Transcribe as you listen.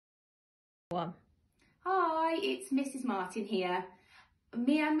One. Hi, it's Mrs. Martin here.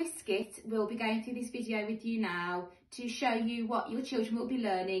 Me and Miss Skit will be going through this video with you now to show you what your children will be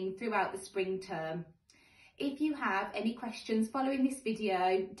learning throughout the spring term. If you have any questions following this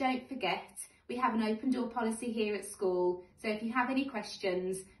video, don't forget we have an open door policy here at school, so if you have any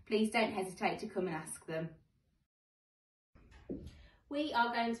questions, please don't hesitate to come and ask them. We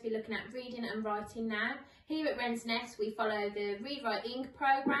are going to be looking at reading and writing now. Here at Wren's Nest we follow the Read Write Ink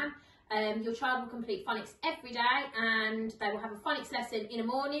programme. Your child will complete phonics every day and they will have a phonics lesson in the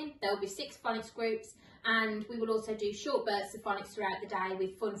morning. There will be 6 phonics groups and we will also do short bursts of phonics throughout the day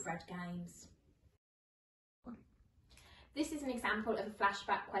with fun Fred games. This is an example of a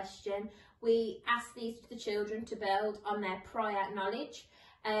flashback question. We ask these to the children to build on their prior knowledge.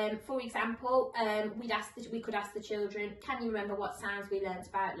 For example, we could ask the children, can you remember what sounds we learnt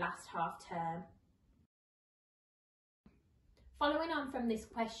about last half term? Following on from this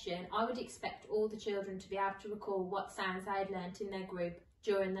question, I would expect all the children to be able to recall what sounds they had learnt in their group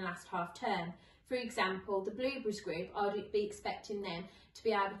during the last half term. For example, the Blueberries group, I would be expecting them to be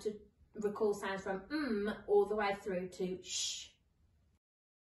able to recall sounds from all the way through to sh.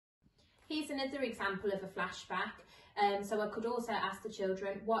 Here's another example of a flashback. So I could also ask the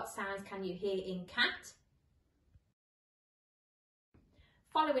children, what sounds can you hear in cat?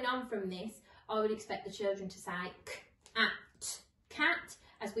 Following on from this, I would expect the children to say k, at, cat,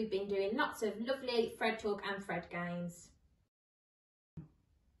 as we've been doing lots of lovely Fred talk and Fred games.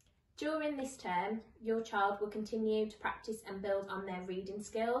 During this term, your child will continue to practice and build on their reading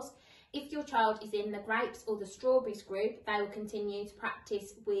skills. If your child is in the grapes or the strawberries group, they will continue to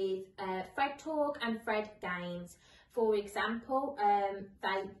practice with Fred talk and Fred games. For example,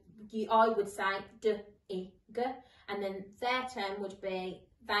 I would say d, I, g, and then their turn would be,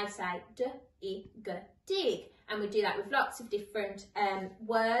 they say d, I, g, dig. And we do that with lots of different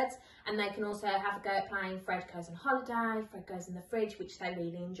words, and they can also have a go at playing Fred Goes on Holiday, Fred Goes in the Fridge, which they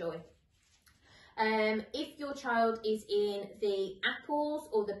really enjoy. If your child is in the apples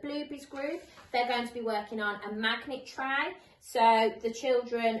or the blueberries group, they're going to be working on a magnet tray. So the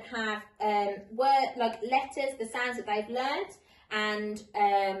children have like letters, the sounds that they've learnt, and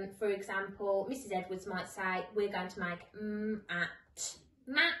for example, Mrs. Edwards might say, we're going to make at,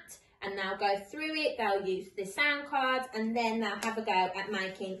 mat, and they'll go through it, they'll use the sound cards, and then they'll have a go at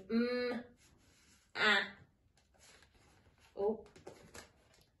making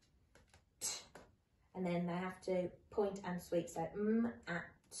and then they have to point and sweep, so at,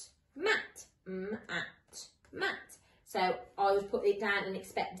 mat, at, mat. So I would put it down and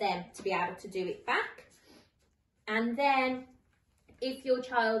expect them to be able to do it back. And then if your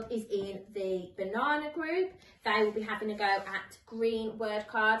child is in the banana group, they will be having a go at green word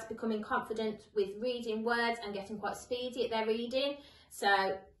cards, becoming confident with reading words and getting quite speedy at their reading. So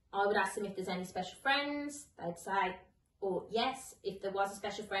I would ask them if there's any special friends. They'd say, or yes, if there was a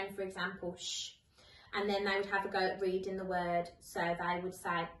special friend, for example, shh. And then they would have a go at reading the word. So they would say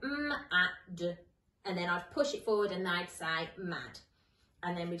at, d. And then I'd push it forward and they'd say mad.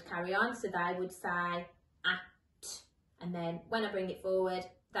 And then we'd carry on. So they would say at. And then when I bring it forward,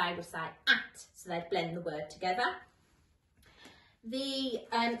 they would say at. So they'd blend the word together. The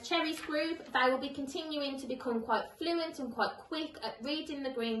cherries group, they will be continuing to become quite fluent and quite quick at reading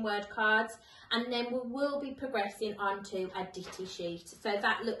the green word cards. And then we will be progressing onto a ditty sheet. So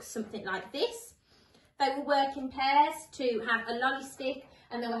that looks something like this. They will work in pairs to have a lolly stick,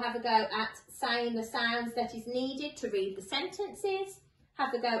 and they will have a go at saying the sounds that is needed to read the sentences,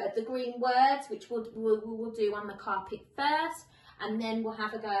 have a go at the green words, which we will do on the carpet first, and then we'll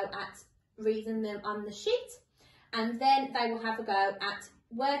have a go at reading them on the sheet, and then they will have a go at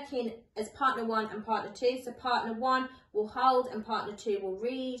working as partner 1 and partner 2. So partner 1 will hold and partner 2 will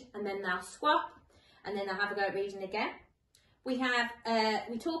read, and then they'll swap, and then they'll have a go at reading again. We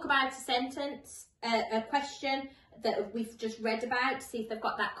talk about a sentence, a question that we've just read about to see if they've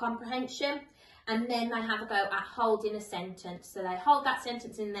got that comprehension, and then they have a go at holding a sentence. So they hold that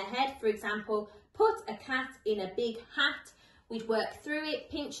sentence in their head. For example, put a cat in a big hat. We'd work through it,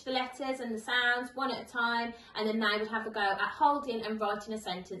 pinch the letters and the sounds one at a time, and then they would have a go at holding and writing a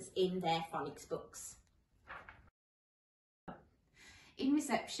sentence in their phonics books. In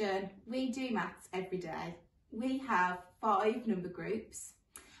reception, we do maths every day. We have 5 number groups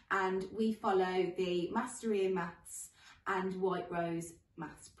and we follow the Mastery in Maths and White Rose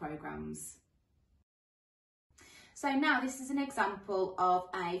maths programmes. So now this is an example of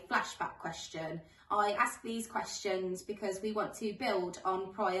a flashback question. I ask these questions because we want to build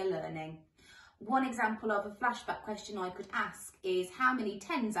on prior learning. One example of a flashback question I could ask is, how many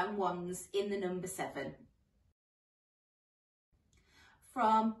 10s and 1s in the number 7?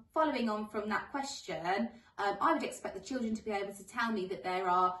 from following on from that question, I would expect the children to be able to tell me that there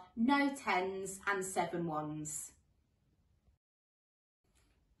are no 10s and 7 ones.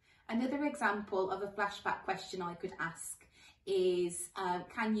 Another example of a flashback question I could ask is,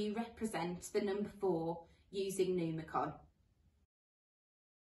 can you represent the number 4 using Numicon?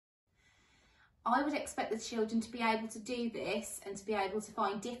 I would expect the children to be able to do this and to be able to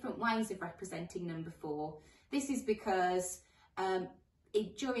find different ways of representing number 4. This is because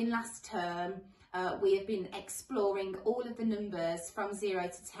during last term we have been exploring all of the numbers from 0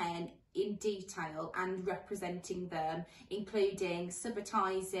 to 10 in detail and representing them, including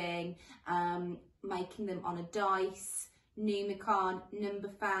subitizing, making them on a dice, Numicon, number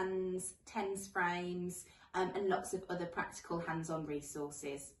fans, tens frames, and lots of other practical hands-on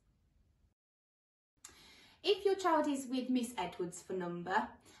resources. If your child is with Miss Edwards for number,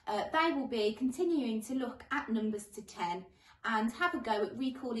 they will be continuing to look at numbers to 10 and have a go at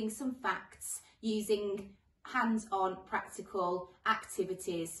recalling some facts using hands-on practical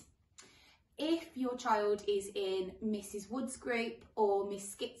activities. If your child is in Mrs Wood's group or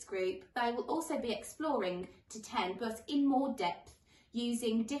Miss Skip's group, they will also be exploring to 10, but in more depth,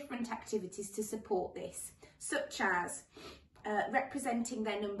 using different activities to support this, such as representing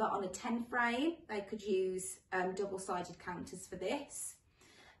their number on a 10 frame. They could use double-sided counters for this.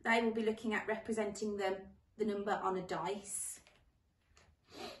 They will be looking at representing the number on a dice.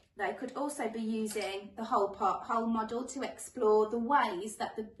 They could also be using the whole model to explore the ways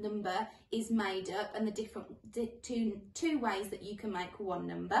that the number is made up and the different two ways that you can make one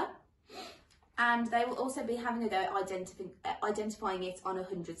number. And they will also be having a go at identifying it on a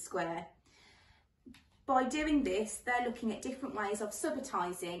 100 square. By doing this, they're looking at different ways of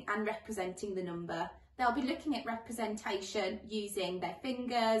subitizing and representing the number. They'll be looking at representation using their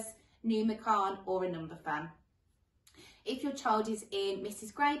fingers, Numicon or a number fan. If your child is in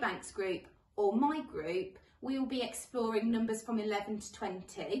Mrs Greybank's group or my group, we will be exploring numbers from 11 to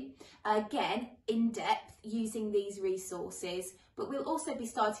 20, again in depth using these resources, but we'll also be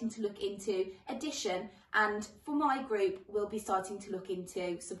starting to look into addition, and for my group we'll be starting to look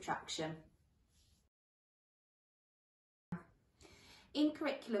into subtraction. In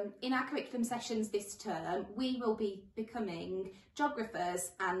our curriculum sessions this term, we will be becoming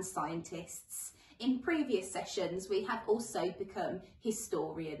geographers and scientists. In previous sessions, we have also become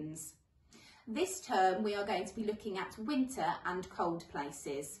historians. This term, we are going to be looking at winter and cold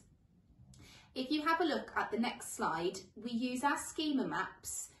places. If you have a look at the next slide, we use our schema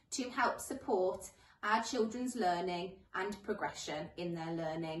maps to help support our children's learning and progression in their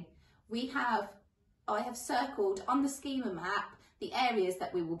learning. I have circled on the schema map the areas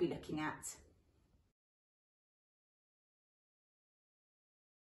that we will be looking at.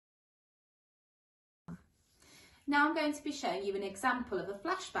 Now I'm going to be showing you an example of a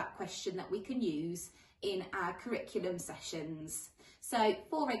flashback question that we can use in our curriculum sessions. So,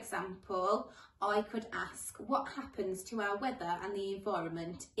 for example, I could ask, what happens to our weather and the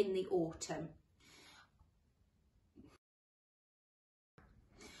environment in the autumn?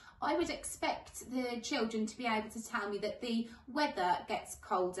 I would expect the children to be able to tell me that the weather gets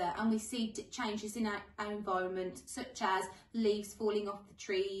colder and we see changes in our environment, such as leaves falling off the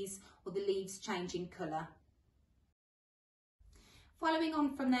trees or the leaves changing colour. Following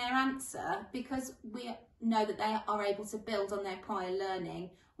on from their answer, because we know that they are able to build on their prior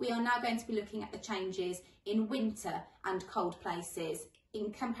learning, we are now going to be looking at the changes in winter and cold places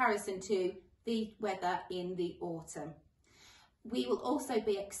in comparison to the weather in the autumn. We will also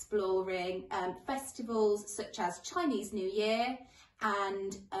be exploring festivals such as Chinese New Year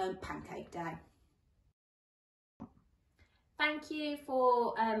and Pancake Day. Thank you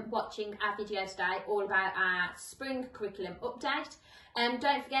for watching our video today all about our spring curriculum update.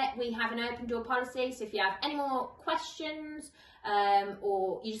 Don't forget, we have an open door policy, so if you have any more questions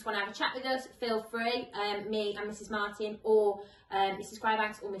or you just want to have a chat with us, feel free. Me and Mrs Martin or Mrs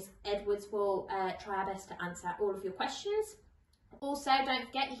Greybanks or Miss Edwards will try our best to answer all of your questions. Also, don't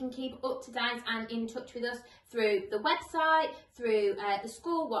forget, you can keep up to date and in touch with us through the website, through the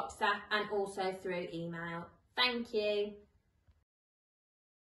school WhatsApp and also through email. Thank you.